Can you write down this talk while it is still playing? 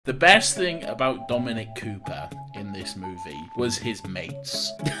The best thing about Dominic Cooper in this movie was his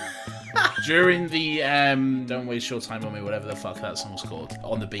mates. During the Don't Waste Your Time on Me, whatever the fuck that song's called,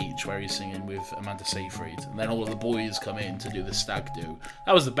 on the beach where he's singing with Amanda Seyfried, and then all of the boys come in to do the stag do.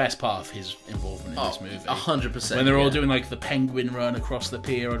 That was the best part of his involvement in this movie. 100%. When they're all doing like the penguin run across the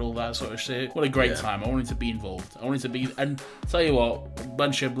pier and all that sort of shit. What a great time. I wanted to be involved. I wanted to be, and tell you what, a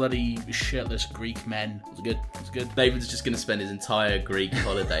bunch of bloody shitless Greek men. It was good. It was good. David's just going to spend his entire Greek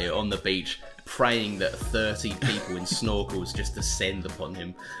holiday on the beach praying that 30 people in snorkels just descend upon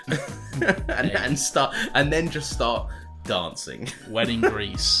him and then just start dancing. When in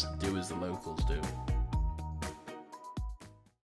Greece, do as the locals do.